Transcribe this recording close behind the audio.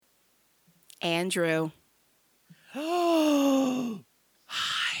Andrew. Hi.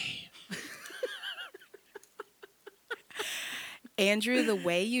 Andrew, the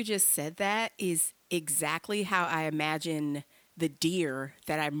way you just said that is exactly how I imagine the deer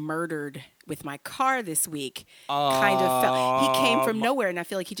that I murdered with my car this week kind of felt. He came from nowhere, and I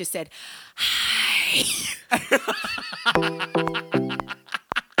feel like he just said, hi.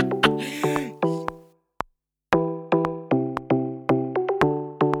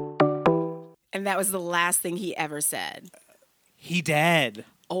 And that was the last thing he ever said. He dead.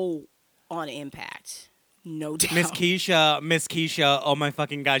 Oh, on impact. No doubt. Miss Keisha, oh my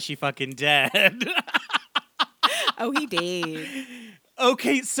fucking God, she fucking dead. Oh, he did.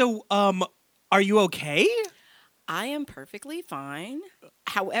 Okay, so, are you okay? I am perfectly fine.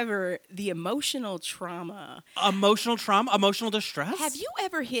 However, the emotional trauma. Emotional distress? Have you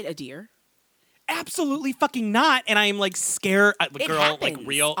ever hit a deer? Absolutely fucking not. And I am like scared. It Girl, happens like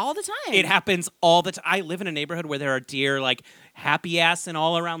real. all the time. It happens all the time. I live in a neighborhood where there are deer like happy ass and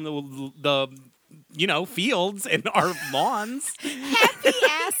all around the fields and our lawns. Happy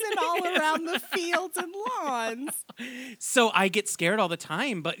ass and all around the fields and lawns. So I get scared all the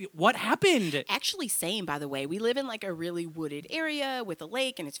time. But what happened? Actually, same, by the way. We live in like a really wooded area with a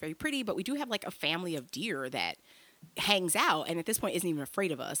lake, and it's very pretty, but we do have like a family of deer that hangs out and at this point isn't even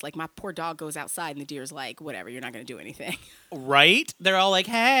afraid of us. Like my poor dog goes outside and the deer's like, whatever, you're not going to do anything. Right? They're all like,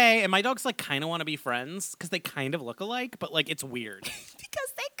 hey. And my dogs like kind of want to be friends because they kind of look alike, but like it's weird.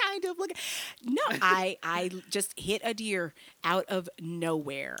 Because they kind of look. No, I just hit a deer out of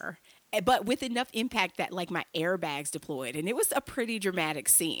nowhere, but with enough impact that like my airbags deployed, and it was a pretty dramatic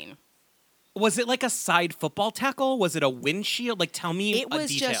scene. Was it like a side football tackle? Was it a windshield? Like, tell me It was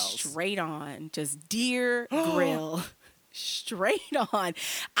details. just straight on, just deer grill, straight on.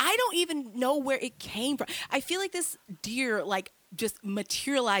 I don't even know where it came from. I feel like this deer like just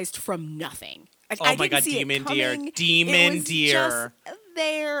materialized from nothing. Like, oh my God, demon deer. Demon deer. Just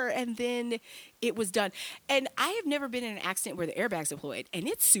there, and then it was done. And I have never been in an accident where the airbags deployed, and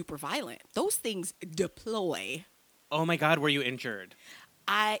it's super violent. Those things deploy. Oh my God, were you injured?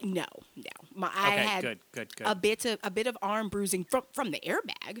 No. I Okay, had good. a bit of arm bruising from the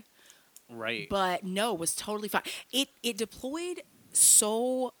airbag. Right. But no, it was totally fine. It deployed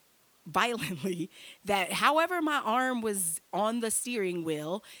so violently that however my arm was on the steering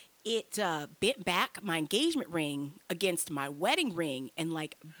wheel, it bent back my engagement ring against my wedding ring and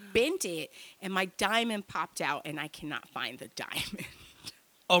like bent it, and my diamond popped out, and I cannot find the diamond.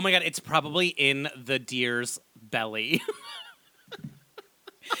 Oh my God, it's probably in the deer's belly.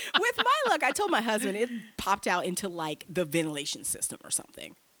 With my luck, I told my husband it popped out into like the ventilation system or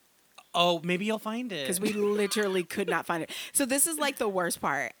something. Oh, maybe you'll find it. Because we literally could not find it. So this is like the worst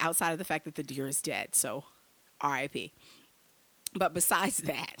part outside of the fact that the deer is dead. So RIP. But besides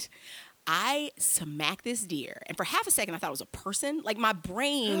that, I smacked this deer. And for half a second, I thought it was a person. Like my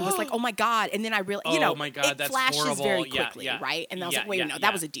brain was like, oh my God. And then I realized, oh my God, it that's flashes horrible. very quickly, Yeah. right? And I was like, wait, no,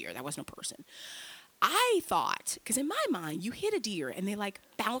 that was a deer. That wasn't a person. I thought, because in my mind, you hit a deer and they like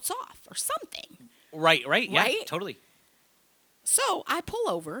bounce off or something. Right? Yeah, Right? totally. So I pull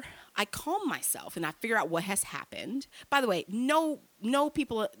over, I calm myself, and I figure out what has happened. By the way, no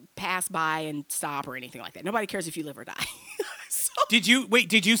people pass by and stop or anything like that. Nobody cares if you live or die. Did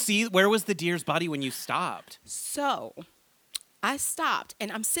you see, where was the deer's body when you stopped? So I stopped,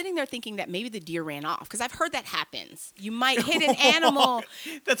 and I'm sitting there thinking that maybe the deer ran off, because I've heard that happens. You might hit an animal.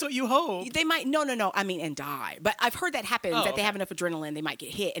 That's what you hope. They might, no, I mean, and die. But I've heard that happens, that okay. they have enough adrenaline, they might get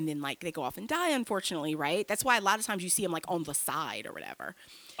hit, and then, like, they go off and die, unfortunately, right? That's why a lot of times you see them, like, on the side or whatever.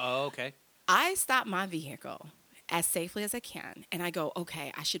 Oh, okay. I stop my vehicle as safely as I can, and I go,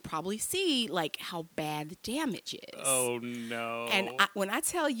 okay, I should probably see, like, how bad the damage is. Oh, no. And when I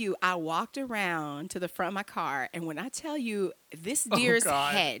tell you, I walked around to the front of my car, and when I tell you this deer's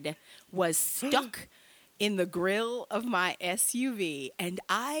head was stuck in the grill of my SUV, and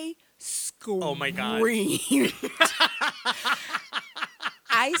I screamed. Oh, my God.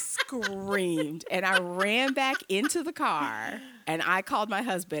 I screamed, and I ran back into the car, and I called my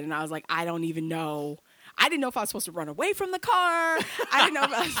husband, and I was like, I don't even know. I didn't know if I was supposed to run away from the car. I didn't know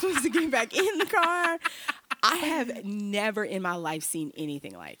if I was supposed to get back in the car. I have never in my life seen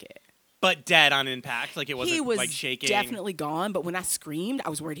anything like it. But dead on impact, like it wasn't he was like shaking. Definitely gone, but when I screamed, I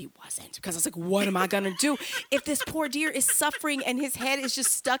was worried he wasn't, because I was like, what am I going to do if this poor deer is suffering and his head is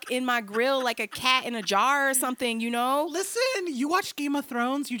just stuck in my grill like a cat in a jar or something, you know? Listen, you watch Game of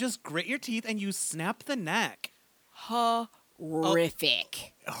Thrones, you just grit your teeth and you snap the neck.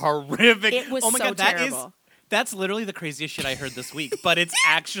 Horrific. Horrific. It was oh my so God, terrible. That's literally the craziest shit I heard this week, but it's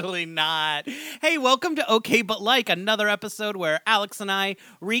actually not. Hey, welcome to Okay But Like, another episode where Alex and I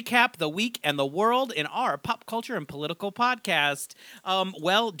recap the week and the world in our pop culture and political podcast.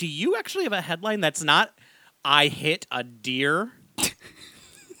 Well, do you actually have a headline that's not "I hit a deer"?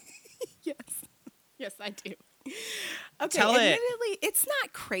 Yes. Yes, I do. Okay, Tell it. admittedly, it's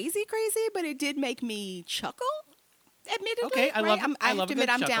not crazy, but it did make me chuckle. Admittedly, Okay, I right? love I have a to admit, good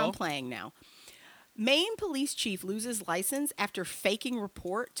I'm chuckle. downplaying now. Maine police chief loses license after faking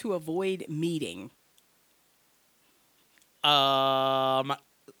report to avoid meeting. You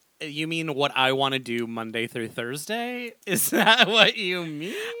mean what I want to do Monday through Thursday? Is that what you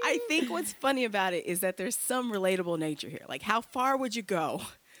mean? I think what's funny about it is that there's some relatable nature here. Like, how far would you go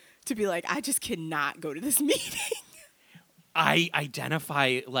to be like, I just cannot go to this meeting? I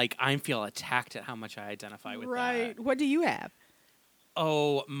identify, like, I feel attacked at how much I identify with that. Right. What do you have?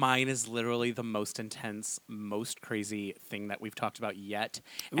 Oh, mine is literally the most intense, most crazy thing that we've talked about yet.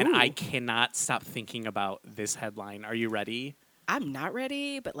 And Ooh. I cannot stop thinking about this headline. Are you ready? I'm not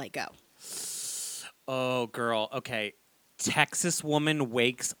ready, but like, go. Oh, girl. Okay. Texas woman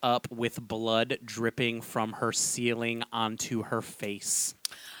wakes up with blood dripping from her ceiling onto her face.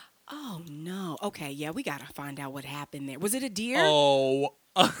 Oh, no. Okay, yeah, we got to find out what happened there. Was it a deer? Oh.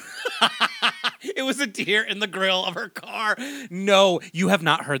 It was a deer in the grill of her car. No, you have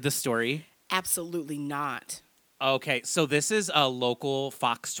not heard this story? Absolutely not. Okay, so this is a local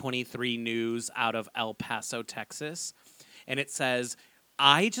Fox 23 news out of El Paso, Texas. And it says,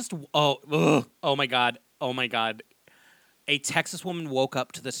 oh my God. A Texas woman woke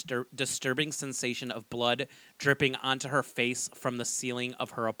up to the disturbing sensation of blood dripping onto her face from the ceiling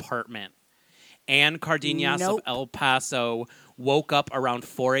of her apartment. Ann Cardenas Nope. of El Paso woke up around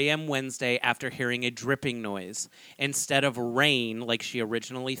 4 a.m. Wednesday after hearing a dripping noise. Instead of rain, like she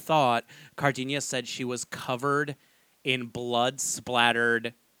originally thought, Cardenas said she was covered in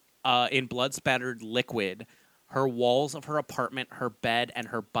blood-splattered liquid. Her walls of her apartment, her bed, and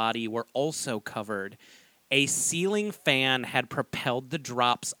her body were also covered. A ceiling fan had propelled the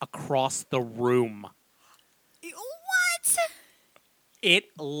drops across the room. What? It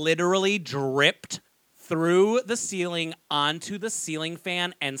literally dripped through the ceiling onto the ceiling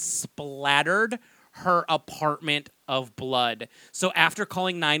fan and splattered her apartment of blood. So after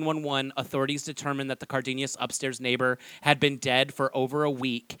calling 911, authorities determined that the Cardenas upstairs neighbor had been dead for over a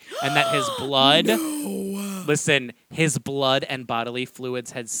week and that his blood, listen, his blood and bodily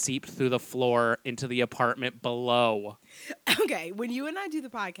fluids had seeped through the floor into the apartment below. Okay, when you and I do the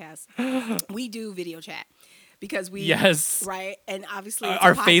podcast, we do video chat. Because we, Yes. right, and obviously it's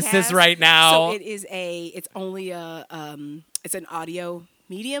Our a podcast, faces right now. So it's only it's an audio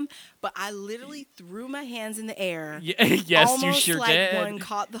medium. But I literally threw my hands in the air. Yes, you almost sure like did. one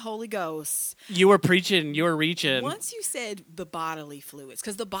caught the Holy Ghost. You were preaching. You were reaching. Once you said the bodily fluids,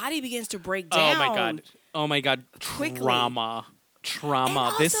 because the body begins to break down. Oh my God. Quickly. Trauma.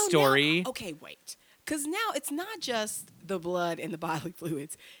 And This also story. Now, okay, wait, because now it's not just the blood and the bodily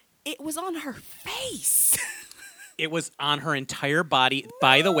fluids; it was on her face. It was on her entire body. No.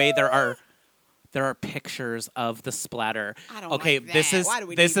 By the way, there are pictures of the splatter. I don't okay, like that. this is Why do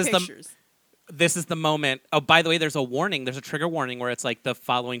we this need is pictures? This is the moment. Oh, by the way, there's a warning. There's a trigger warning where it's like the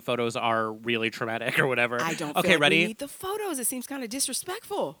following photos are really traumatic or whatever. I don't. Okay, feel like ready? We need the photos. It seems kind of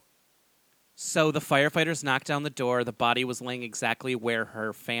disrespectful. So the firefighters knocked down the door. The body was laying exactly where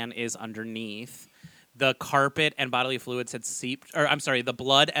her fan is underneath. The carpet and bodily fluids had seeped, the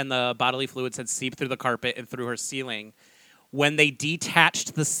blood and the bodily fluids had seeped through the carpet and through her ceiling. When they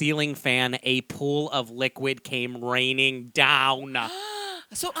detached the ceiling fan, a pool of liquid came raining down.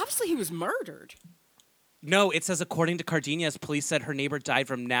 So obviously he was murdered. No, it says according to Cardenas, police said her neighbor died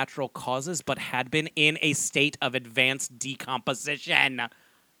from natural causes, but had been in a state of advanced decomposition.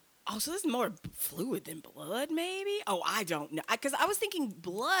 Oh, so this is more fluid than blood, maybe? Oh, I don't know. Because I was thinking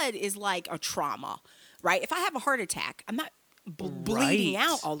blood is like a trauma, right? If I have a heart attack, I'm not bleeding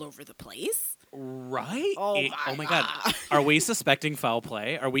out all over the place. Right? Oh, my God. Are we suspecting foul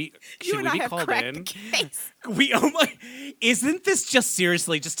play? Should we be called in? Isn't this just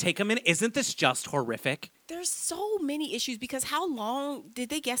seriously, just take a minute? Isn't this just horrific? There's so many issues because how long, did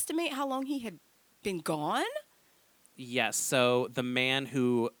they guesstimate how long he had been gone? Yes, so the man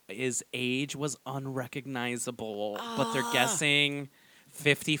his age was unrecognizable, but they're guessing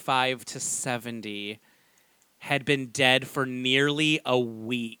 55 to 70, had been dead for nearly a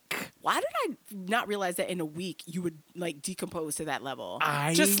week. Why did I not realize that in a week you would like decompose to that level?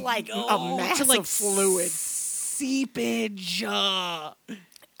 A mass of fluid. Seepage. I'll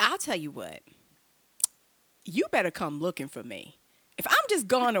tell you what. You better come looking for me If I'm just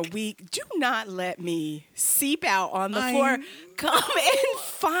gone a week, do not let me seep out on the floor. Come and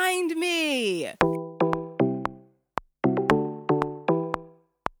find me.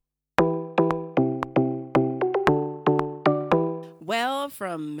 Well,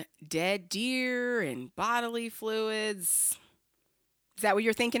 from dead deer and bodily fluids. Is that what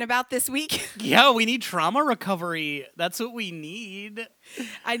you're thinking about this week? Yeah, we need trauma recovery. That's what we need.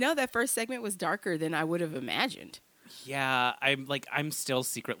 I know that first segment was darker than I would have imagined. Yeah, I'm still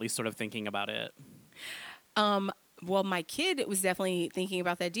secretly sort of thinking about it. Well, my kid was definitely thinking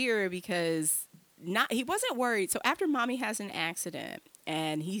about that deer because he wasn't worried. So after mommy has an accident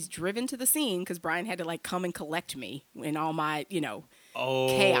and he's driven to the scene because Brian had to like come and collect me in all my,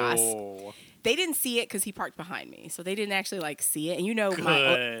 chaos. They didn't see it because he parked behind me. So they didn't actually like see it.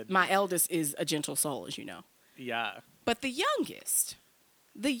 And my eldest is a gentle soul, as you know. Yeah. But the youngest,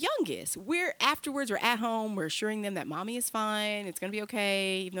 we're at home, we're assuring them that mommy is fine, it's going to be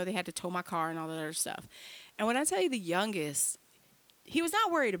okay, even though they had to tow my car and all that other stuff. And when I tell you the youngest, he was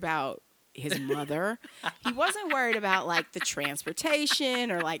not worried about his mother. He wasn't worried about like the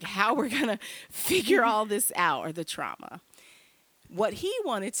transportation or like how we're going to figure all this out or the trauma. What he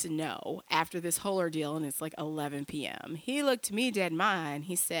wanted to know after this whole ordeal, and it's like 11 p.m., he looked to me dead in my eye and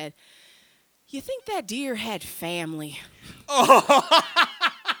he said, "You think that deer had family?" Oh.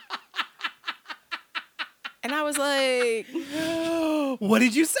 And I was like, what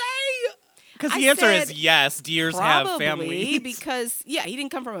did you say? Because the answer is yes, deers have families. Because, yeah, he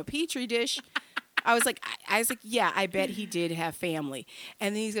didn't come from a petri dish. I was like, yeah, I bet he did have family.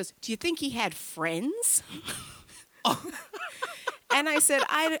 And then he goes, "Do you think he had friends?" And I said,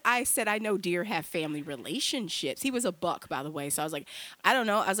 I know deer have family relationships. He was a buck, by the way. So I was like, I don't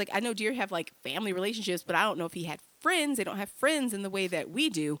know. I was like, I know deer have like family relationships, but I don't know if he had friends. They don't have friends in the way that we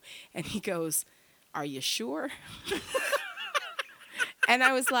do. And he goes, "Are you sure?" And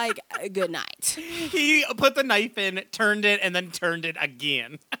I was like, "Good night." He put the knife in, turned it, and then turned it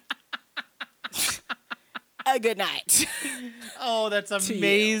again. Good night. Oh, that's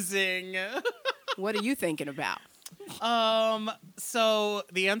amazing. What are you thinking about? So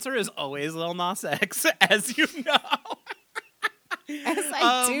the answer is always Lil Nas X, as you know. As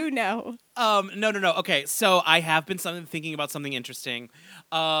I do know. No. Okay, so I have been thinking about something interesting.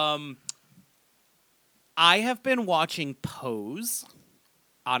 I have been watching Pose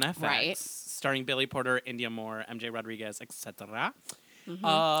on FX, right, starring Billy Porter, India Moore, MJ Rodriguez, etc. Mm-hmm.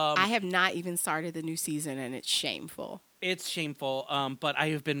 I have not even started the new season, and it's shameful. It's shameful, but I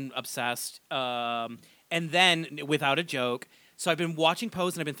have been obsessed. And then, without a joke, so I've been watching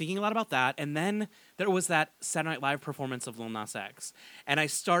Pose, and I've been thinking a lot about that. And then there was that Saturday Night Live performance of Lil Nas X. And I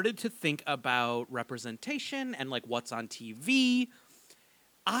started to think about representation and, like, what's on TV.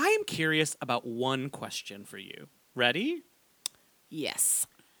 I'm curious about one question for you. Ready? Yes.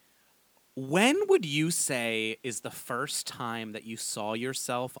 When would you say is the first time that you saw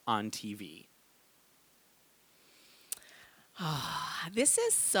yourself on TV? This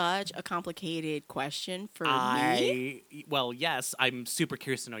is such a complicated question for me. Well, yes, I'm super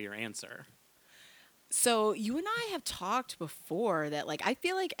curious to know your answer. So you and I have talked before that, like, I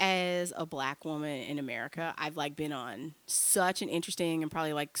feel like as a Black woman in America, I've, like, been on such an interesting and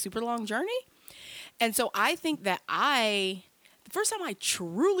probably, like, super long journey. And so I think that the first time I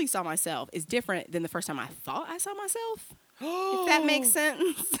truly saw myself is different than the first time I thought I saw myself. If that makes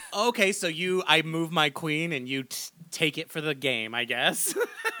sense. Okay, so I move my queen and you take it for the game, I guess.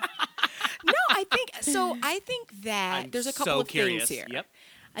 No, I think that there's a couple of things here. Yep.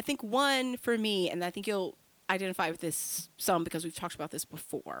 I think one for me, and I think you'll identify with this some because we've talked about this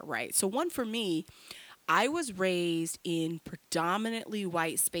before, right? So one for me, I was raised in predominantly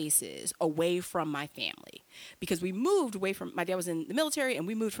white spaces away from my family because we moved away from, my dad was in the military and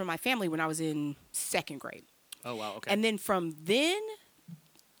we moved from my family when I was in second grade. Oh, wow, okay. And then from then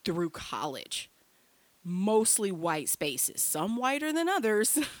through college, mostly white spaces. Some whiter than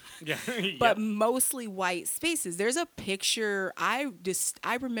others, yeah, but mostly white spaces. There's a picture, I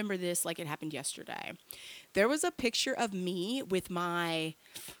remember this like it happened yesterday. There was a picture of me with my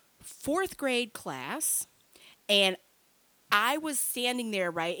fourth grade class, and I was standing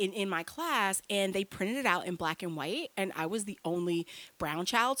there, right, in my class, and they printed it out in black and white, and I was the only brown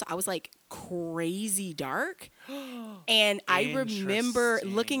child, so I was, like, crazy dark. And I remember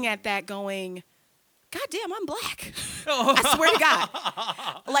looking at that going, God damn, I'm Black. I swear to God.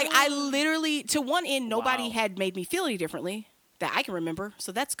 Like, I literally, to one end, nobody had made me feel any differently that I can remember,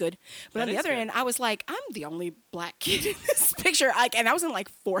 so that's good. But on the other end, I was like, I'm the only Black kid in this picture. Like, and I was in like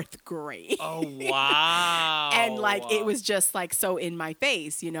fourth grade. Oh, wow. And like, it was just like so in my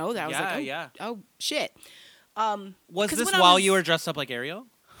face, you know, that I was like, oh shit. Was 'cause this when I while was- you were dressed up like Ariel?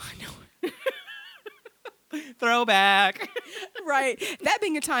 I know. Throwback. Right. That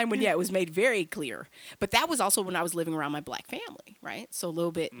being a time when, it was made very clear. But that was also when I was living around my black family, right? So a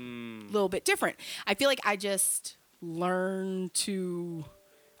little bit different. I feel like I just learned to,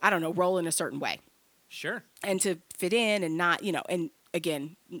 I don't know, roll in a certain way Sure. and to fit in and not, and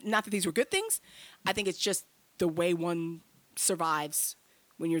again, not that these were good things. I think it's just the way one survives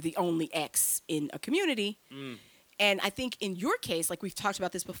when you're the only X in a community. And I think in your case, like we've talked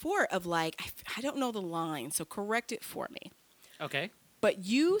about this before, of like, I don't know the line, so correct it for me. Okay. But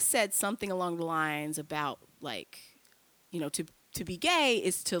you said something along the lines about like, to be gay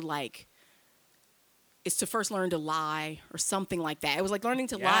is to first learn to lie or something like that. It was like learning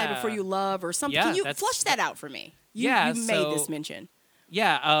to lie before you love or something. Yeah, Can you flush that out for me? You made this mention.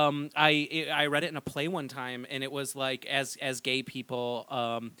 Yeah, I read it in a play one time, and it was like, as gay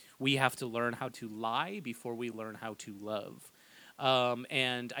people, we have to learn how to lie before we learn how to love.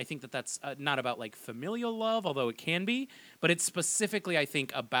 And I think that's not about like familial love, although it can be, but it's specifically, I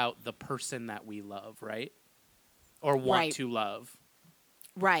think, about the person that we love, right? Or want to love.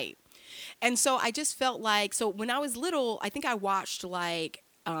 Right. And so I just felt like, so when I was little, I think I watched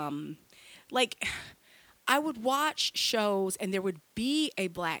I would watch shows and there would be a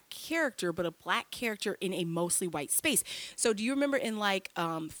black character, but a black character in a mostly white space. So do you remember in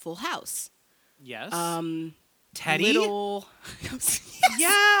Full House? Yes. Teddy?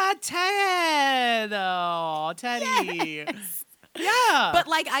 Yeah, Ted. Oh, Teddy. Yes. Yeah. But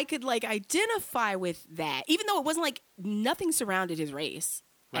I could identify with that, even though it wasn't nothing surrounded his race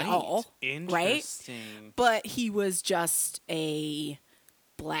at all. Interesting. Right? But he was just a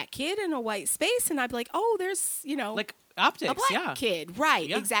black kid in a white space, and I'd be like, oh, there's, like optics, a black kid. Right,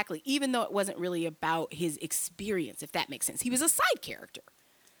 yeah. Exactly. Even though it wasn't really about his experience, if that makes sense. He was a side character.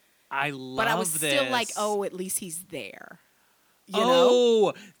 I love this. But I was still like, oh, at least he's there. You know?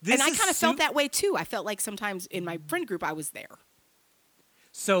 know? This and I kind of felt that way too. I felt like sometimes in my friend group I was there.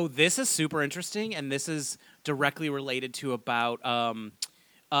 So this is super interesting, and this is directly related to about,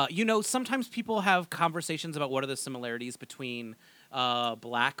 sometimes people have conversations about what are the similarities between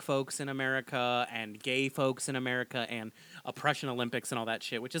black folks in America and gay folks in America and oppression Olympics and all that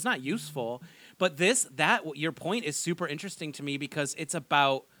shit, which is not useful. But your point is super interesting to me because it's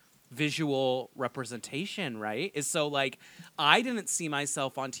about visual representation, right? Is so like, I didn't see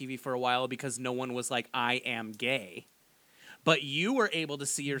myself on TV for a while because no one was like, I am gay. But you were able to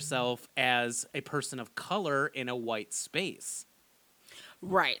see yourself as a person of color in a white space.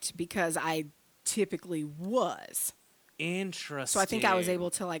 Right, because I typically was. Interesting. So I think I was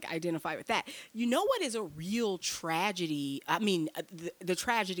able to identify with that. You know what is a real tragedy? I mean, the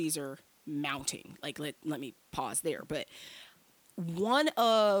tragedies are mounting. Let me pause there. But one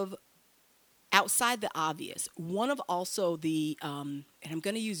of, outside the obvious, one of also the, and I'm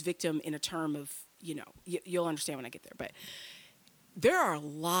going to use victim in a term of, you'll understand when I get there. But there are a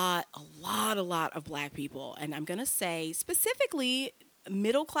lot of black people, and I'm going to say specifically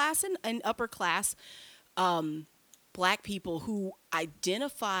middle class and upper class black people who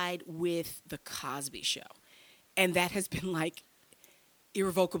identified with the Cosby Show. And that has been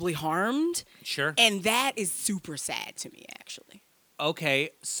irrevocably harmed. Sure. And that is super sad to me, actually. Okay,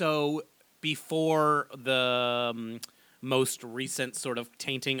 so before the most recent sort of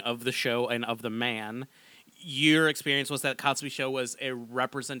tainting of the show and of the man, your experience was that Cosby Show was a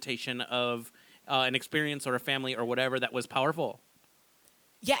representation of an experience or a family or whatever that was powerful.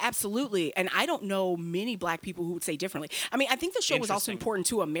 Yeah, absolutely. And I don't know many black people who would say differently. I mean, I think the show was also important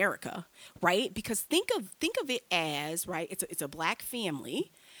to America, right? Because think of it as, right, it's a black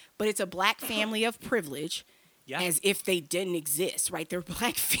family, but it's a black family of privilege. Yeah. As if they didn't exist, right? They're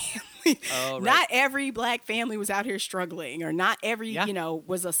black family. Oh, right. Not every black family was out here struggling, or not every,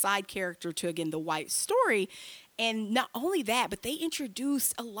 was a side character to, again, the white story. And not only that, but they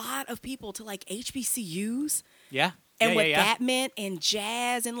introduced a lot of people to HBCUs. Yeah. And what that meant, and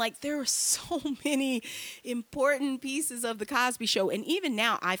jazz, and there are so many important pieces of the Cosby Show. And even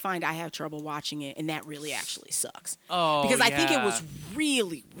now, I find I have trouble watching it, and that really actually sucks. Oh, because I think it was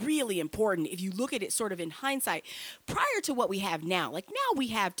really, really important if you look at it sort of in hindsight, prior to what we have now. Now we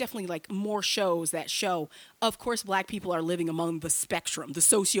have definitely more shows that show, of course, black people are living among the spectrum, the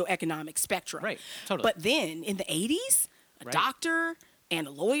socioeconomic spectrum. Right, totally. But then in the 80s, a doctor and a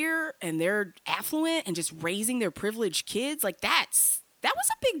lawyer, and they're affluent and just raising their privileged kids, that was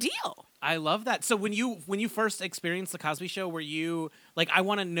a big deal. I love that. So when you first experienced the Cosby Show, were you I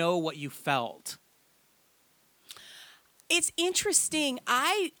want to know what you felt? It's interesting.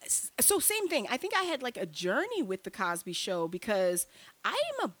 So same thing. I think I had a journey with the Cosby Show because I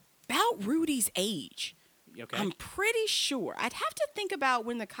am about Rudy's age. Okay. I'm pretty sure. I'd have to think about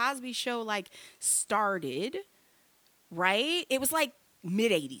when the Cosby Show like started, right? It was like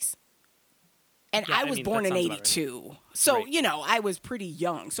mid 80s. And Yeah, I was mean, born that in sounds about right. 82. So, Right. you know, I was pretty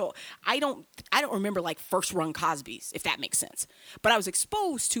young. So, I don't remember like first run Cosby's, if that makes sense. But I was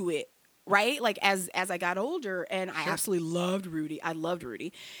exposed to it, right? Like as I got older, and I absolutely loved Rudy. I loved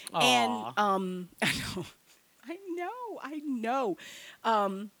Rudy. And Aw. I know.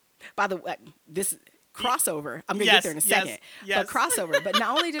 By the way, this crossover. I'm gonna Yes, get there in a yes, second. yes. But crossover. But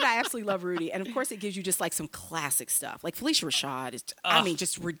not only did I absolutely love Rudy, and of course it gives you just like some classic stuff. Like Felicia Rashad is, I mean,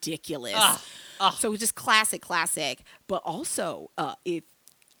 just ridiculous. So just classic. But also, if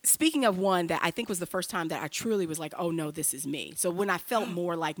speaking of one that I think was the first time that I truly was like, oh no, this is me. So when I felt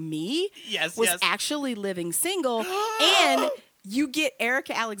more like me, Yes, was yes. actually Living Single, and you get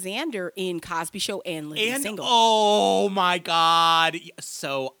Erica Alexander in Cosby Show and Living And Single. oh my God.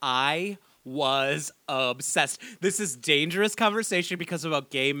 So I was obsessed. This is dangerous conversation because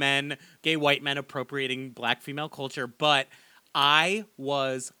about gay white men appropriating black female culture, but I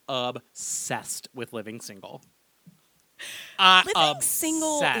was obsessed with Living Single. Living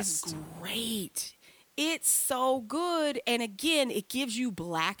Single is great. It's so good. And again, it gives you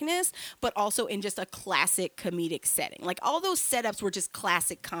blackness, but also in just a classic comedic setting. Like all those setups were just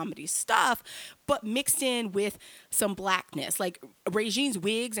classic comedy stuff, but mixed in with some blackness. Like Regine's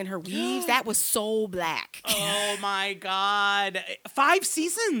wigs and her weaves, that was so black. Oh my God. 5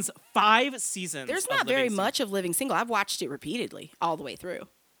 seasons. 5 seasons. There's of not very Living much of Living Single. I've watched it repeatedly all the way through.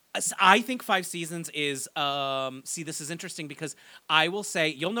 I think 5 seasons is, see, this is interesting because I will say,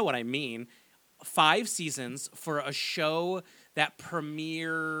 you'll know what I mean. 5 seasons for a show that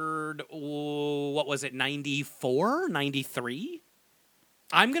premiered, what was it, 94, 93?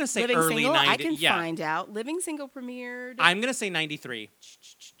 I'm going to say Living early Single, 90s. I can find out. Living Single premiered. I'm going to say 93.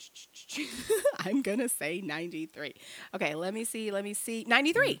 I'm going to say 93. Okay, let me see. 93.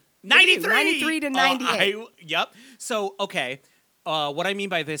 93! 93 to 98. Yep. So, okay. What I mean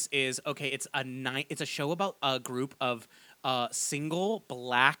by this is, okay, it's a show about a group of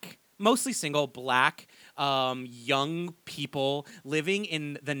mostly single black young people living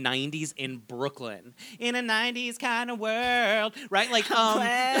in the 90s in Brooklyn. In a 90s kind of world, right? Like,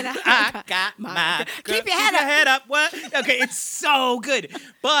 I got my girl. Keep your head up. What? Okay, it's so good.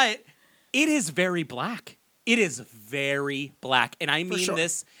 But it is very black. It is very black. And I mean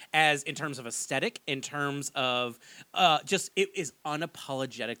this as in terms of aesthetic, in terms of just it is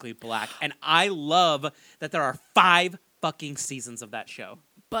unapologetically black. And I love that there are 5 fucking seasons of that show.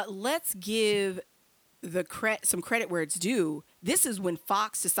 But let's give some credit where it's due. This is when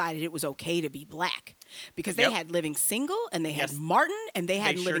Fox decided it was okay to be black because they had Living Single and they had Martin and they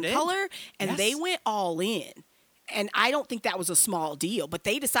had Living Color and they went all in. And I don't think that was a small deal, but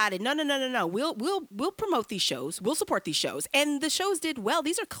they decided no. We'll promote these shows. We'll support these shows. And the shows did well.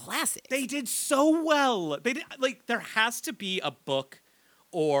 These are classics. They did so well. They did, like, there has to be a book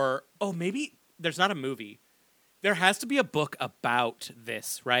or maybe there's not a movie. There has to be a book about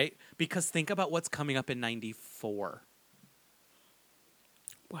this, right? Because think about what's coming up in 94.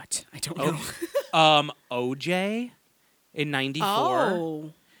 What? I don't know. OJ in 94.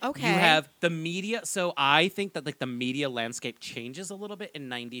 Oh, okay. You have the media. So I think that like the media landscape changes a little bit in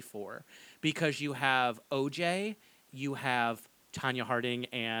 94 because you have OJ, you have Tanya Harding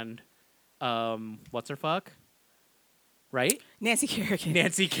and what's her fuck? Right? Nancy Kerrigan.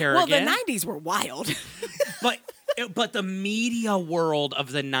 Well, the 90s were wild. But the media world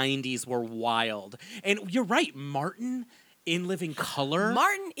of the 90s were wild. And you're right, Martin in Living Color.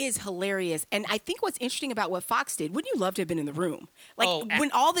 Martin is hilarious. And I think what's interesting about what Fox did, wouldn't you love to have been in the room? Like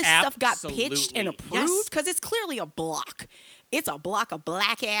when all this stuff got pitched and approved, because it's clearly a block. It's a block of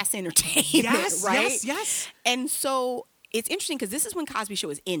black ass entertainment, right? Yes. And so it's interesting because this is when Cosby Show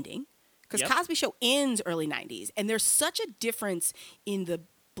is ending. Because Cosby Show ends early 90s. And there's such a difference in the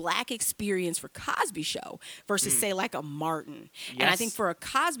black experience for Cosby Show versus say like a Martin. And I think for a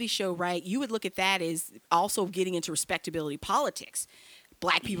Cosby Show, right, you would look at that as also getting into respectability politics.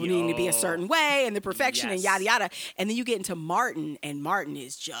 Black people needing to be a certain way and the perfection and yada yada. And then you get into Martin and Martin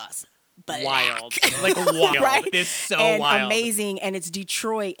is just black. Wild. Like wild. Right? It's so and wild. Amazing. And it's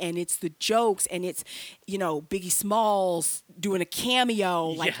Detroit and it's the jokes and it's, Biggie Smalls doing a cameo.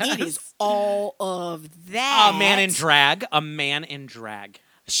 Like it is all of that. A man in drag.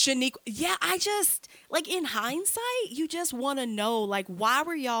 Shaniqua. Yeah, I just, like, in hindsight, you just want to know, like, why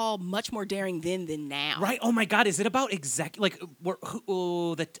were y'all much more daring then than now? Right. Oh, my God. Is it about the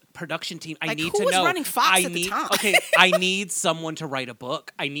production team? I need to know. Who was running Fox at the time? Okay, I need someone to write a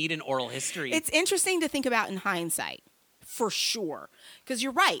book. I need an oral history. It's interesting to think about in hindsight. for sure. Because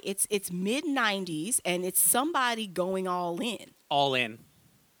you're right. It's mid 90s and it's somebody going all in. All in.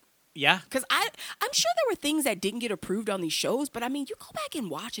 Yeah. Because I'm sure there were things that didn't get approved on these shows, but I mean, you go back and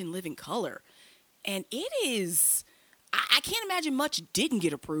watch In Living Color, and it is, I can't imagine much didn't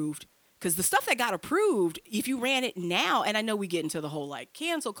get approved. Because the stuff that got approved, if you ran it now, and I know we get into the whole like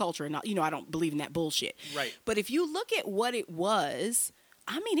cancel culture and I don't believe in that bullshit. Right. But if you look at what it was,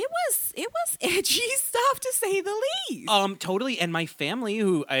 I mean, it was edgy stuff to say the least. Totally. And my family,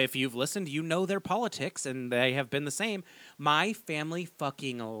 who, if you've listened, you know their politics, and they have been the same. My family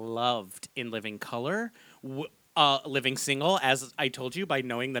fucking loved In Living Color. Living Single, as I told you, by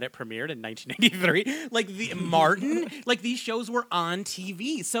knowing that it premiered in 1993. Like the Martin, like these shows were on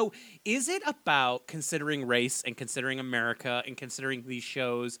TV. So is it about considering race and considering America and considering these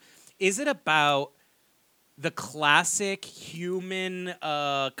shows? Is it about the classic human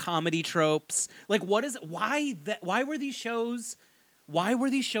comedy tropes? Like why were these shows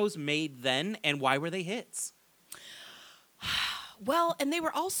made then, and why were they hits? Well, and they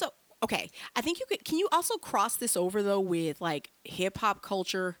were also okay. I think can you also cross this over though with like hip hop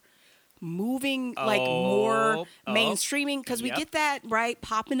culture moving like more mainstreaming, because we get that right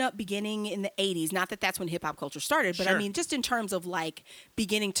popping up beginning in the 80s. Not that that's when hip hop culture started, but I mean just in terms of like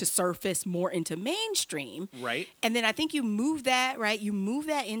beginning to surface more into mainstream. Right. And then I think you move that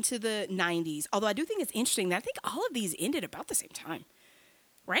into the 90s. Although I do think it's interesting that I think all of these ended about the same time.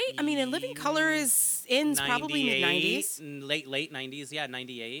 Right? I mean, In Living Color ends probably mid-90s. Late 90s, yeah,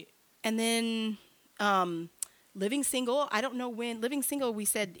 98. And then Living Single, I don't know when. Living Single, we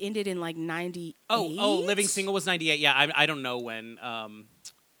said, ended in like 98. Oh, Living Single was 98. Yeah, I don't know when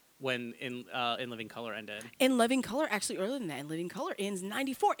In Living Color ended. In Living Color, actually earlier than that. In Living Color ends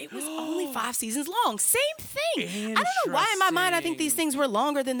 94. It was only 5 seasons long. Same thing. I don't know why in my mind I think these things were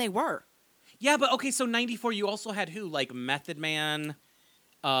longer than they were. Yeah, but okay, so 94, you also had who? Like Method Man,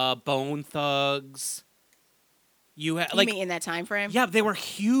 Bone Thugs. You mean in that time frame? Yeah, they were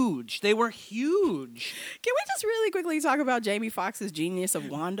huge. Can we just really quickly talk about Jamie Foxx's genius of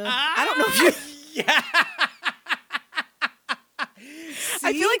Wanda? I don't know if you... Yeah.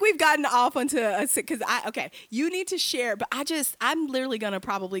 I feel like we've gotten off onto a... Because you need to share, but I'm literally going to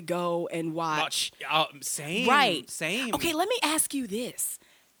probably go and watch... Same. Right. Same. Okay, let me ask you this.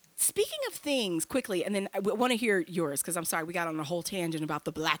 Speaking of things, quickly, and then I want to hear yours, because I'm sorry, we got on a whole tangent about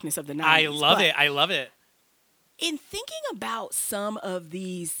the blackness of the 90s. I love it. In thinking about some of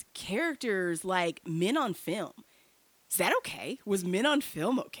these characters like Men on Film, is that okay? Was Men on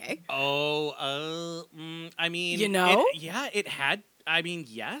Film okay? I mean... You know? It had... I mean,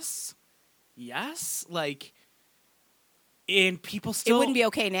 yes. Yes. Like... And people still... It wouldn't be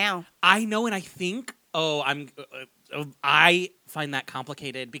okay now. I know, and I think... I find that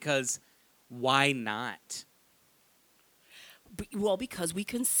complicated because why not? Well, because we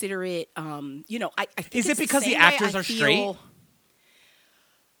consider it, I think is it because the actors are straight?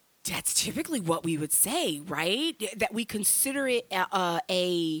 That's typically what we would say, right? That we consider it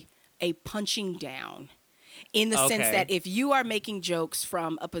a punching down, in the sense that if you are making jokes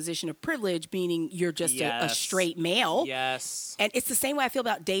from a position of privilege, meaning you're just a straight male. Yes. And it's the same way I feel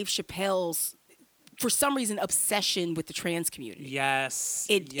about Dave Chappelle's, for some reason, obsession with the trans community. Yes.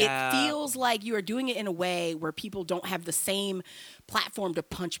 It feels like you are doing it in a way where people don't have the same platform to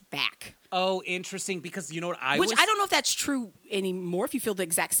punch back. Oh, interesting, because you know what I don't know if that's true anymore, if you feel the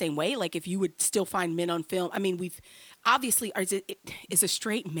exact same way, like if you would still find Men on Film. I mean, we've obviously, is a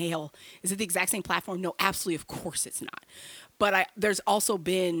straight male, is it the exact same platform? No, absolutely, of course it's not. But there's also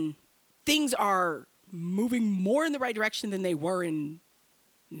been, things are moving more in the right direction than they were in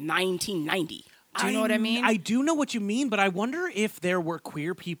 1990. Do you know what I mean? I do know what you mean, but I wonder if there were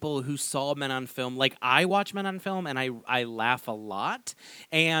queer people who saw Men on Film. Like, I watch Men on Film, and I laugh a lot.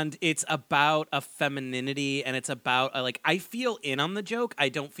 And it's about a femininity, and it's about, I feel in on the joke. I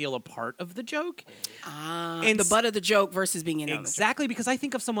don't feel a part of the joke. And the butt of the joke versus being in on the joke. Exactly, because I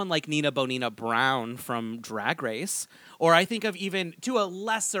think of someone like Nina Bonina Brown from Drag Race, or I think of, even to a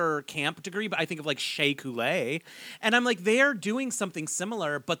lesser camp degree, but I think of like Shea Coulee. And I'm like, they're doing something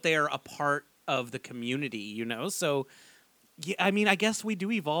similar, but they're a part of the community, So, yeah, I mean, I guess we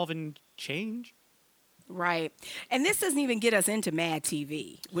do evolve and change. Right. And this doesn't even get us into Mad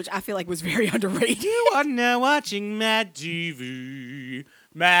TV, which I feel like was very underrated. You are now watching Mad TV.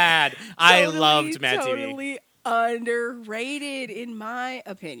 Mad. I loved Mad TV. Totally underrated, in my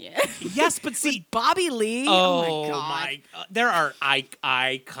opinion. Yes, but see, Bobby Lee. Oh my God. There are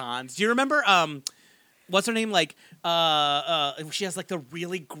icons. Do you remember, what's her name? She has like the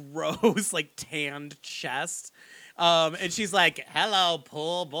really gross, like tanned chest. And she's like, "Hello,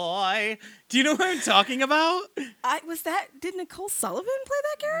 pool boy." Do you know what I'm talking about? Did Nicole Sullivan play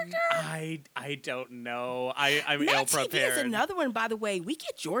that character? I don't know. I'm Matt ill TV prepared. is another one, by the way. We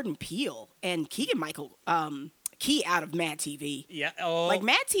get Jordan Peele and Keegan Michael Key out of Mad TV. Yeah. Oh. Like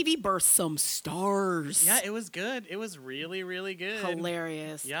Mad TV birthed some stars. Yeah, it was good. It was really, really good.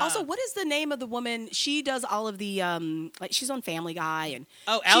 Hilarious. Yeah. Also, what is the name of the woman? She does all of the like she's on Family Guy and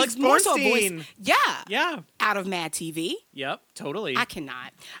Alex she's more so a Bornstein. voice. Yeah. Yeah. Out of Mad TV. Yep. Totally. I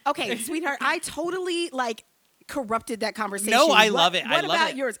cannot. Okay, sweetheart, I totally corrupted that conversation. No, I love it. What I love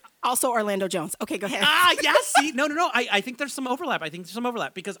about it. yours? Also Orlando Jones. Okay, go ahead. Yes. See, no. I think there's some overlap.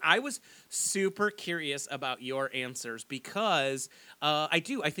 Because I was super curious about your answers because I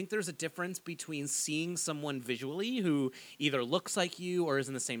think there's a difference between seeing someone visually who either looks like you or is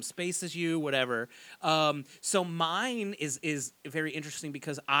in the same space as you, whatever. So mine is very interesting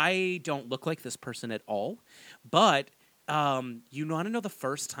because I don't look like this person at all, but you want to know the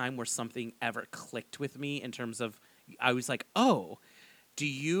first time where something ever clicked with me in terms of I was like, oh, do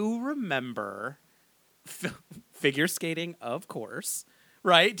you remember figure skating? Of course,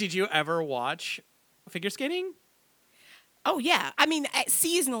 right? Did you ever watch figure skating? Oh, yeah. I mean,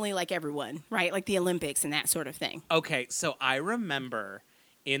 seasonally, like everyone, right? Like the Olympics and that sort of thing. Okay, so I remember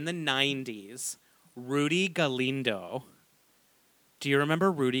in the 90s, Rudy Galindo. Do you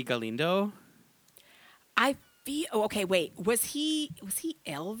remember Rudy Galindo? Okay, wait. Was he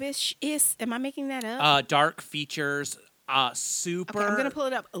Elvis-ish? Am I making that up? Dark features, super. Okay, I'm gonna pull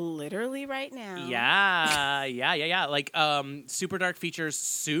it up literally right now. Yeah. Like, super dark features,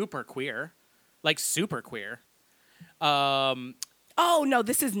 super queer, like super queer. Oh no,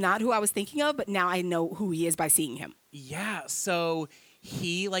 this is not who I was thinking of, but now I know who he is by seeing him. Yeah, so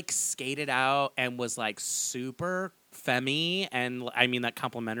he skated out and was super femmy, and I mean that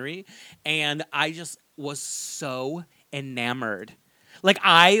complimentary, and I just was so enamored.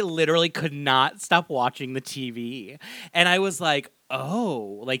 I literally could not stop watching the TV, and I was like,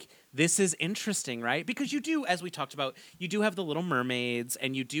 oh, this is interesting, right? Because you do, as we talked about, you do have the Little Mermaids,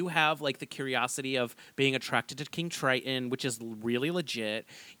 and you do have the curiosity of being attracted to King Triton, which is really legit.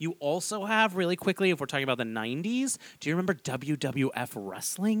 You also have, really quickly, if we're talking about the 90s, do you remember WWF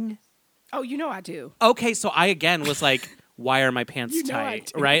wrestling? Oh, you know I do. Okay, so I again was like, why are my pants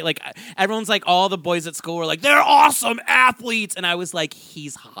tight? Right? Everyone's all the boys at school were like, they're awesome athletes. And I was like,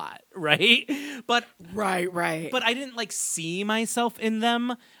 he's hot, right? But Right. But I didn't see myself in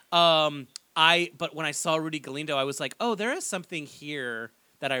them. But when I saw Rudy Galindo, I was like, oh, there is something here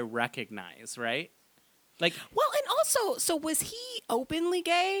that I recognize, right? Well, and also, so was he openly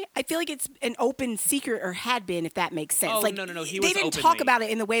gay? I feel like it's an open secret, or had been, if that makes sense. Oh, no. He was They didn't openly. talk about it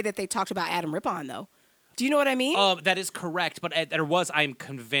in the way that they talked about Adam Rippon, though. Do you know what I mean? That is correct, but I'm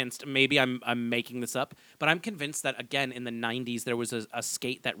convinced, maybe I'm making this up, but I'm convinced that, again, in the 90s, there was a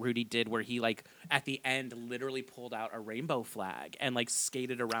skate that Rudy did where he, at the end, literally pulled out a rainbow flag and,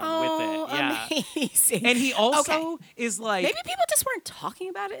 skated around with it. Yeah. Amazing. And he also is, maybe people just weren't talking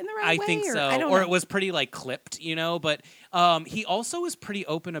about it in the right way. I think so. I don't or know. it was pretty, clipped, but he also was pretty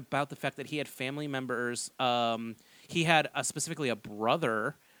open about the fact that he had family members. He had specifically a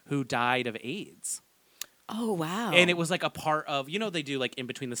brother who died of AIDS. Oh, wow. And it was a part of, they do in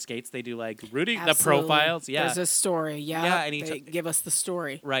between the skates, they do Rudy, Absolutely. the profiles. Yeah. There's a story. Yeah. Yeah. And they give us the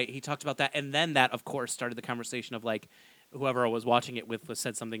story. Right. He talked about that. And then that, of course, started the conversation of whoever I was watching it with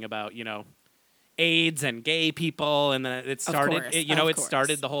said something about, AIDS and gay people. And then it started, it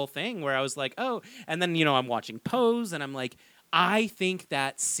started the whole thing where I was like, oh, and then, I'm watching Pose and I'm like, I think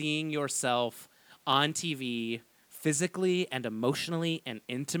that seeing yourself on TV physically and emotionally and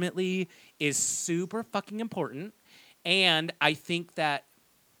intimately is super fucking important. And I think that,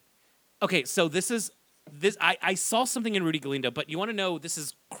 okay, so I saw something in Rudy Galindo, but you want to know, this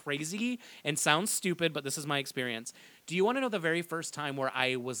is crazy and sounds stupid, but this is my experience. Do you want to know the very first time where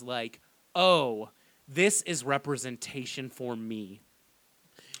I was like, oh, this is representation for me?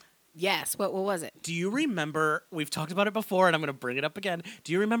 Yes. What was it? Do you remember, we've talked about it before and I'm going to bring it up again.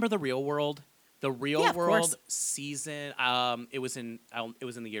 Do you remember The Real World? The Real World season, it was in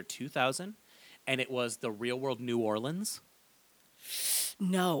the year 2000, and it was The Real World New Orleans.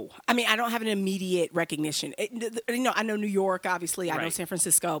 No. I mean, I don't have an immediate recognition. I know New York, obviously. I know San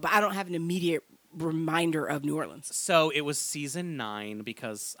Francisco, but I don't have an immediate reminder of New Orleans. So it was season 9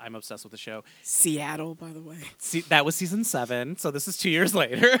 because I'm obsessed with the show. Seattle, by the way. That was season 7, so this is 2 years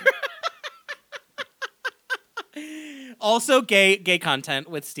later. Also, gay content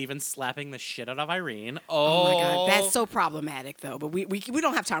with Steven slapping the shit out of Irene. Oh my God, that's so problematic though. But we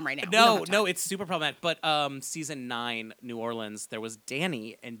don't have time right now. No, it's super problematic. But season 9, New Orleans, there was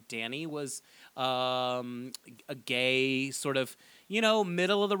Danny, and Danny was a gay sort of,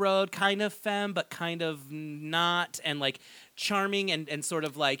 middle of the road kind of femme, but kind of not, and like charming and sort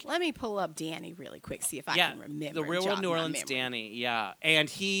of like. Let me pull up Danny really quick, see if I can remember. The Real World New Orleans Danny, yeah, and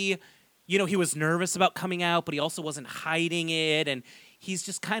he. He was nervous about coming out, but he also wasn't hiding it, and he's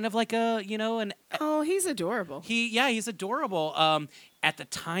just kind of like Oh, he's adorable. He's adorable. At the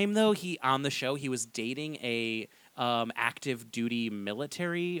time, though, on the show, he was dating a active duty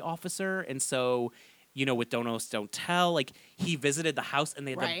military officer, and so, with Don't Ask, Don't Tell, like he visited the house, and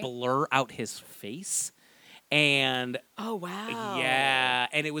they had to blur out his face. And oh wow, yeah,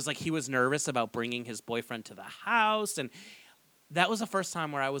 and it was like he was nervous about bringing his boyfriend to the house, and. That was the first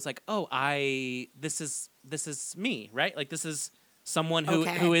time where I was like, "Oh, this is me, right? Like this is someone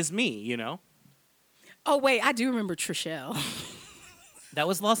who is me, Oh wait, I do remember Trishelle. That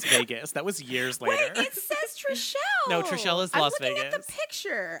was Las Vegas. That was years later. Wait, it says Trishelle. No, Trishelle is Las I'm looking Vegas. at the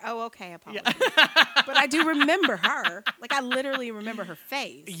picture. Oh, okay, apologies. Yeah. But I do remember her. Like I literally remember her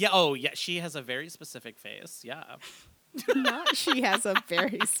face. Yeah. Oh, yeah. She has a very specific face. Yeah. She has a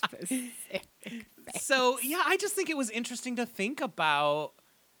very specific face. So, yeah, I just think it was interesting to think about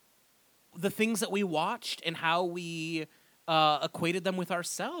the things that we watched and how we equated them with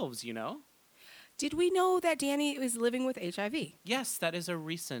ourselves, Did we know that Danny was living with HIV? Yes, that is a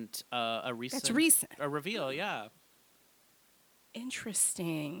recent. That's recent. A reveal, yeah.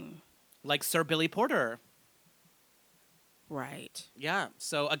 Interesting. Like Sir Billy Porter. Right. Yeah.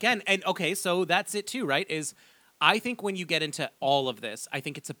 So again, so that's it too, right? I think when you get into all of this, I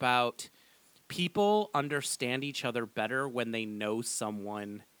think it's about people understand each other better when they know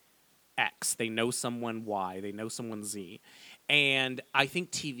someone X, they know someone Y, they know someone Z. And I think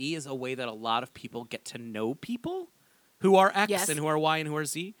TV is a way that a lot of people get to know people who are X and who are Y and who are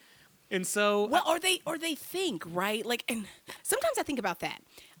Z. And so or they think, right? Like, and sometimes I think about that.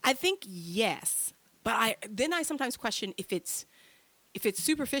 I think yes, but I sometimes question if it's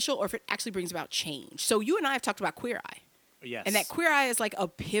superficial or if it actually brings about change. So you and I have talked about Queer Eye. Yes. And that Queer Eye is like a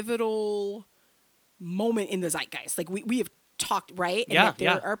pivotal moment in the zeitgeist. Like we have talked, right? And that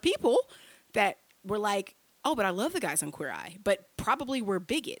there are people that were like, oh, but I love the guys on Queer Eye, but probably were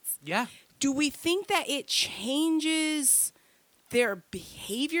bigots. Yeah. Do we think that it changes their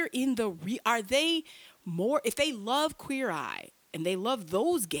behavior in are they more, if they love Queer Eye and they love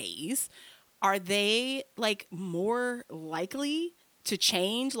those gays, are they like more likely to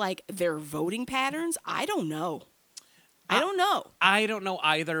change like their voting patterns? I don't know. I don't know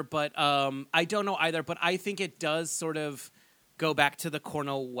either, but I think it does sort of go back to the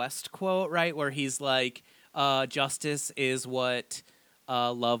Cornel West quote, right? Where he's like, justice is what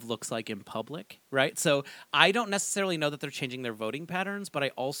love looks like in public, right? So I don't necessarily know that they're changing their voting patterns, but I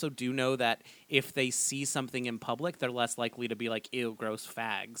also do know that if they see something in public, they're less likely to be like, ew, gross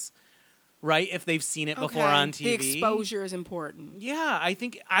fags. Right? If they've seen it before on TV. The exposure is important. Yeah,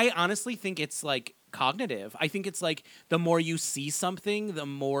 I honestly think it's like cognitive. I think it's like the more you see something,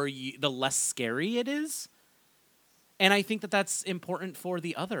 the less scary it is. And I think that that's important for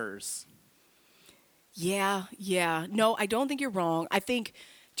the others. Yeah. No, I don't think you're wrong. I think,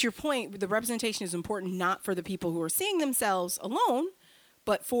 to your point, the representation is important not for the people who are seeing themselves alone,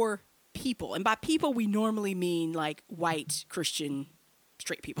 but for people. And by people, we normally mean like white Christian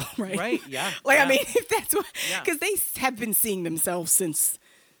straight people, right? Right, yeah. I mean, if that's what, because they have been seeing themselves since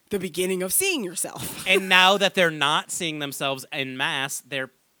the beginning of seeing yourself. And now that they're not seeing themselves en masse,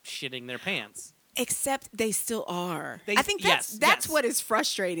 they're shitting their pants. Except they still are. I think that's what is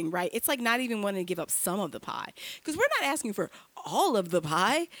frustrating, right? It's like not even wanting to give up some of the pie. Because we're not asking for all of the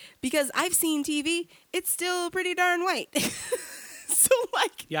pie, because I've seen TV, it's still pretty darn white. So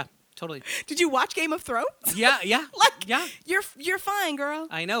like... Yeah. Totally. Did you watch Game of Thrones? Yeah. You're fine, girl.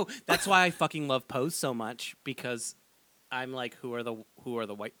 I know. That's why I fucking love Pose so much, because I'm like, who are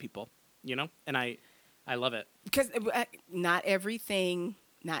the white people, And I love it. Because not everything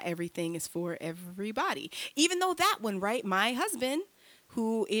is for everybody. Even though that one, right? My husband,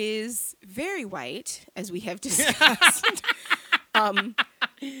 who is very white, as we have discussed,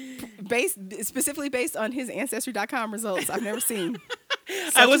 specifically based on his Ancestry.com results, I've never seen.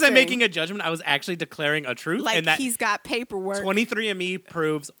 I wasn't making a judgment. I was actually declaring a truth. Like, and that he's got paperwork. 23andMe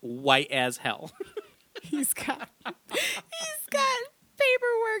proves white as hell. He's got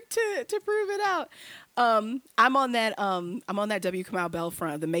paperwork to prove it out. I'm on that W. Kamau Bell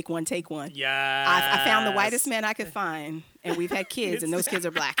front, the make one, take one. Yeah. I found the whitest man I could find, and we've had kids, and those kids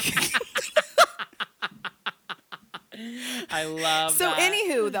are black. I love So that.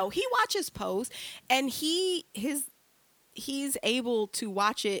 anywho, though, he watches Pose, and he's able to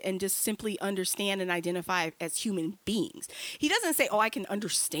watch it and just simply understand and identify as human beings. He doesn't say, "Oh, I can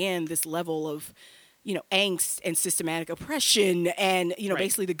understand this level of, angst and systematic oppression and, Right.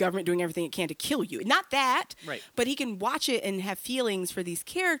 basically the government doing everything it can to kill you." Not that, Right. but he can watch it and have feelings for these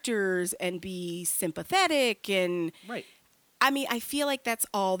characters and be sympathetic. And Right. I mean, I feel like that's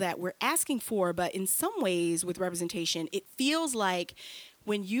all that we're asking for, but in some ways with representation, it feels like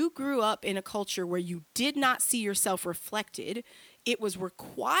when you grew up in a culture where you did not see yourself reflected, it was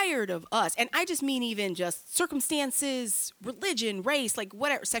required of us, and I just mean even just circumstances, religion, race, like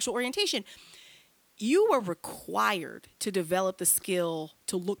whatever, sexual orientation, you were required to develop the skill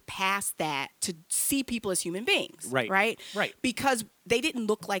to look past that, to see people as human beings. Right. Right? Right. Because they didn't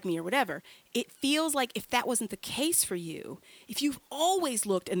look like me or whatever. It feels like if that wasn't the case for you, if you've always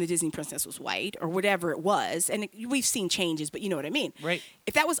looked and the Disney princess was white or whatever it was, and we've seen changes, but you know what I mean. Right.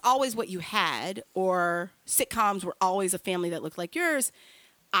 If that was always what you had, or sitcoms were always a family that looked like yours,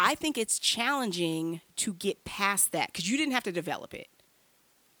 I think it's challenging to get past that because you didn't have to develop it.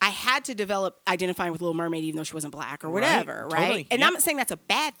 I had to develop identifying with Little Mermaid even though she wasn't black or whatever, right? Totally. And Yep. I'm not saying that's a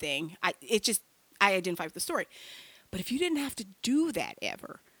bad thing. I identify with the story. But if you didn't have to do that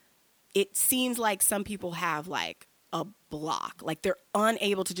ever, it seems like some people have like a block. Like they're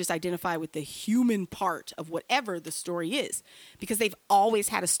unable to just identify with the human part of whatever the story is because they've always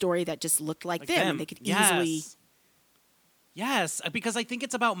had a story that just looked like them. And they could easily... Yes, because I think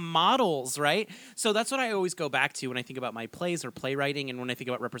it's about models, right? So that's what I always go back to when I think about my plays or playwriting, and when I think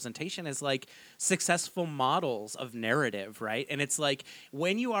about representation is like successful models of narrative, right? And it's like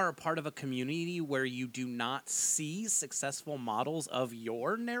when you are a part of a community where you do not see successful models of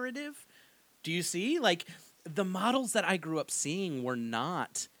your narrative, do you see? Like the models that I grew up seeing were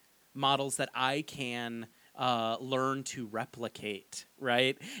not models that I can learn to replicate,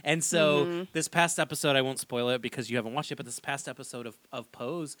 right? And so this past episode, I won't spoil it because you haven't watched it, but this past episode of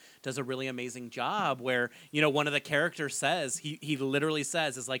Pose does a really amazing job where, one of the characters says, he literally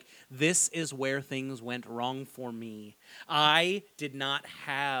says, is like, this is where things went wrong for me. I did not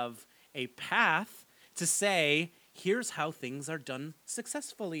have a path to say, here's how things are done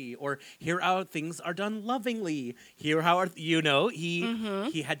successfully, or here how things are done lovingly. Here how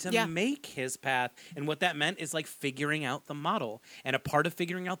he had to make his path, and what that meant is like figuring out the model. And a part of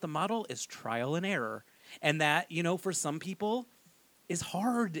figuring out the model is trial and error, and that for some people is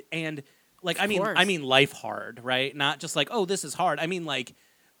hard. And like I mean life hard, right? Not just like this is hard. I mean like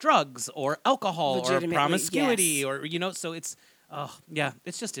drugs or alcohol or promiscuity, yes. or so it's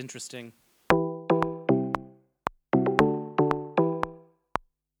it's just interesting.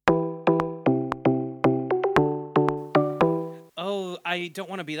 I don't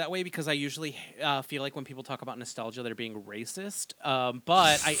want to be that way because I usually feel like when people talk about nostalgia, they're being racist.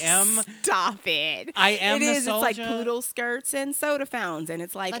 But I am. Stop it. I am. It is. Nostalgia. It's like poodle skirts and soda fountains, and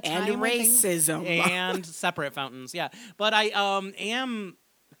it's like racism and separate fountains. Yeah, but I am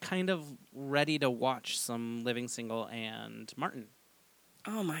kind of ready to watch some Living Single and Martin.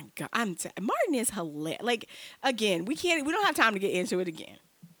 Oh my God, Martin is hilarious. Like again, we don't have time to get into it again.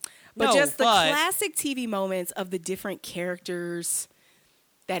 But the classic TV moments of the different characters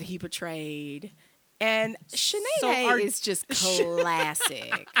that he portrayed. And Shanae is just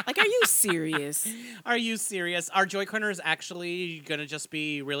classic. Like, are you serious? Are you serious? Our Joy Corner is actually going to just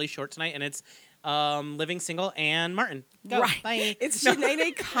be really short tonight, and it's Living Single and Martin. Go. Right. Bye. It's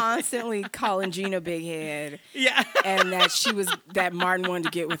Shanae constantly calling Gina Big Head. Yeah. And that Martin wanted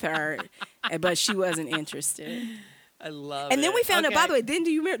to get with her, but she wasn't interested. I love it. And then we found out, by the way,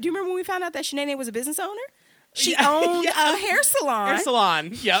 do you remember when we found out that Shanae was a business owner? She owned a hair salon. Hair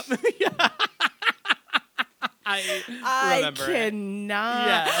salon, yep. I remember cannot.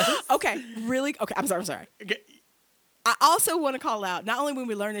 Yes. Okay, really? Okay, I'm sorry. Okay. I also want to call out, not only when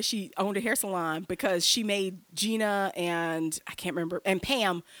we learned that she owned a hair salon, because she made Gina and, I can't remember, and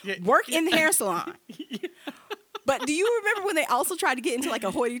Pam work in the hair salon. But do you remember when they also tried to get into like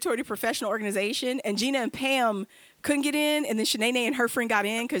a hoity-toity professional organization, and Gina and Pam couldn't get in, and then Shanae and her friend got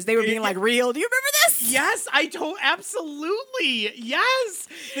in because they were being like real? Do you remember this? Yes, absolutely. Yes.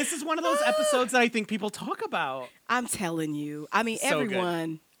 This is one of those episodes that I think people talk about. I'm telling you. I mean, So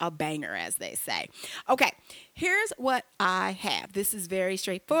everyone, a banger, as they say. Okay, here's what I have. This is very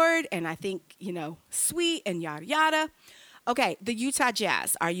straightforward, and I think, sweet and yada yada. Okay, the Utah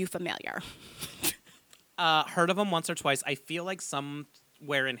Jazz. Are you familiar? Heard of them once or twice. I feel like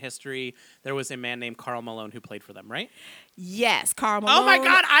somewhere in history there was a man named Karl Malone who played for them, right? Yes, Karl Malone. Oh my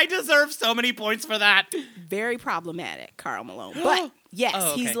God, I deserve so many points for that. Very problematic, Karl Malone. But yes,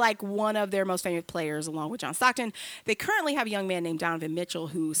 Oh, okay. he's like one of their most famous players along with John Stockton. They currently have a young man named Donovan Mitchell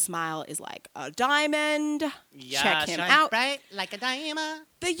whose smile is like a diamond. Check him out. Bright like a diamond.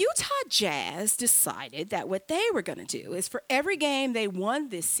 The Utah Jazz decided that what they were going to do is for every game they won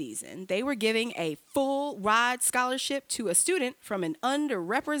this season, they were giving a full ride scholarship to a student from an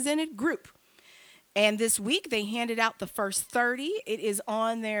underrepresented group. And this week they handed out the first 30. It is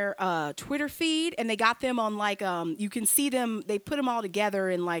on their Twitter feed, and they got them on like you can see them. They put them all together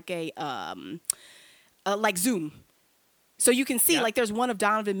in like a like Zoom, so you can see like there's one of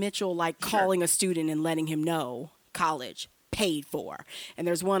Donovan Mitchell like calling a student and letting him know college paid for, and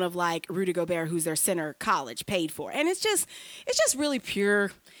there's one of like Rudy Gobert, who's their center, college paid for, and it's just really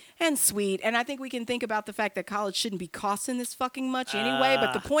pure and sweet. And I think we can think about the fact that college shouldn't be costing this fucking much anyway.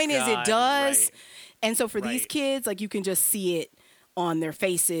 But the point is it does. Right. And so for these kids, like you can just see it on their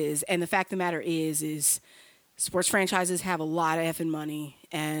faces. And the fact of the matter is sports franchises have a lot of effing money.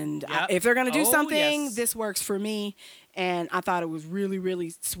 And if they're going to do something, this works for me. And I thought it was really,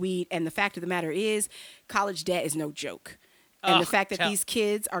 really sweet. And the fact of the matter is college debt is no joke. And the fact that these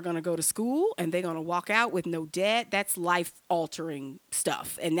kids are going to go to school and they're going to walk out with no debt, that's life-altering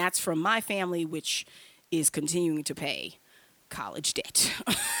stuff. And that's from my family, which is continuing to pay college debt.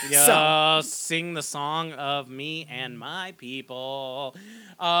 Sing the song of me and my people.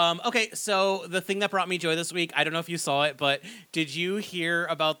 Okay, so the thing that brought me joy this week, I don't know if you saw it, but did you hear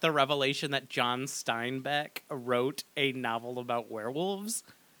about the revelation that John Steinbeck wrote a novel about werewolves?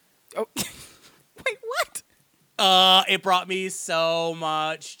 Oh, wait, what? It brought me so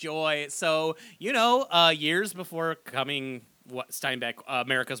much joy. So, years before Steinbeck,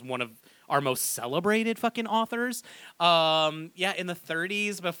 America's one of our most celebrated fucking authors. In the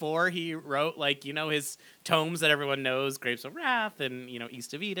 30s before he wrote, his tomes that everyone knows, Grapes of Wrath and,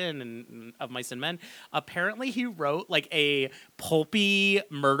 East of Eden and Of Mice and Men. Apparently he wrote, a pulpy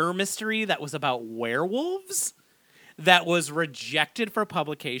murder mystery that was about werewolves that was rejected for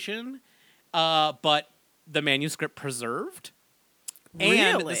publication, but the manuscript preserved. Really?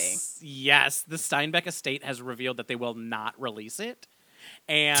 And the Steinbeck estate has revealed that they will not release it.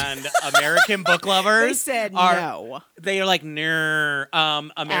 And American book lovers they said no. They are like, no.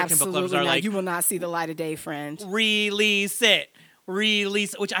 American book lovers are like, you will not see the light of day, friend. Release it,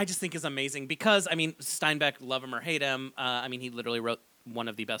 which I just think is amazing because, Steinbeck, love him or hate him, he literally wrote one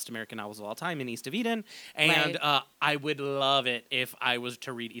of the best American novels of all time in East of Eden. And I would love it if I was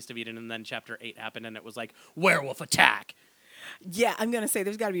to read East of Eden and then chapter 8 happened and it was like, werewolf attack. Yeah, I'm going to say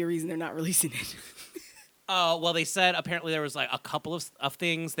there's got to be a reason they're not releasing it. Well, they said apparently there was a couple of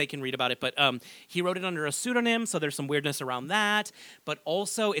things they can read about it, but he wrote it under a pseudonym, so there's some weirdness around that. But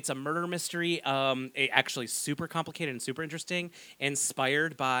also, it's a murder mystery, actually super complicated and super interesting,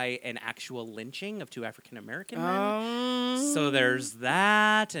 inspired by an actual lynching of 2 African American men. So there's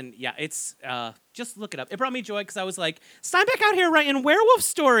that, and it's just look it up. It brought me joy because I was like, Steinbeck out here writing werewolf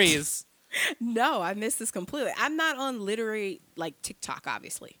stories. No, I missed this completely. I'm not on literary TikTok,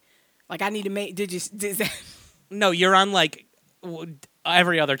 obviously. I need to make. Did that? No, you're on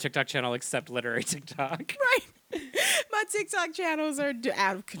every other TikTok channel except literary TikTok. Right. My TikTok channels are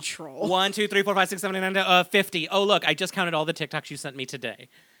out of control. 1, 2, 3, 4, 5, 6, 7, 8, 9, 50. Oh, look, I just counted all the TikToks you sent me today.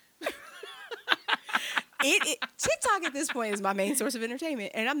 TikTok at this point is my main source of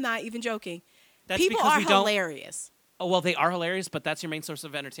entertainment, and I'm not even joking. That's People are hilarious. Oh, well, they are hilarious, but that's your main source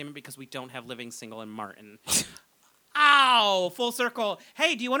of entertainment because we don't have Living Single and Martin. Ow! Full circle.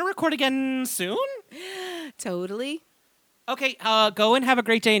 Hey, do you want to record again soon? Totally. Okay, go and have a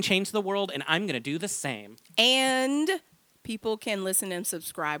great day and change the world, and I'm going to do the same. And people can listen and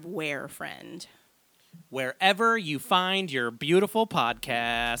subscribe where, friend? Wherever you find your beautiful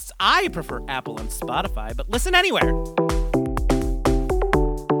podcasts. I prefer Apple and Spotify, but listen anywhere.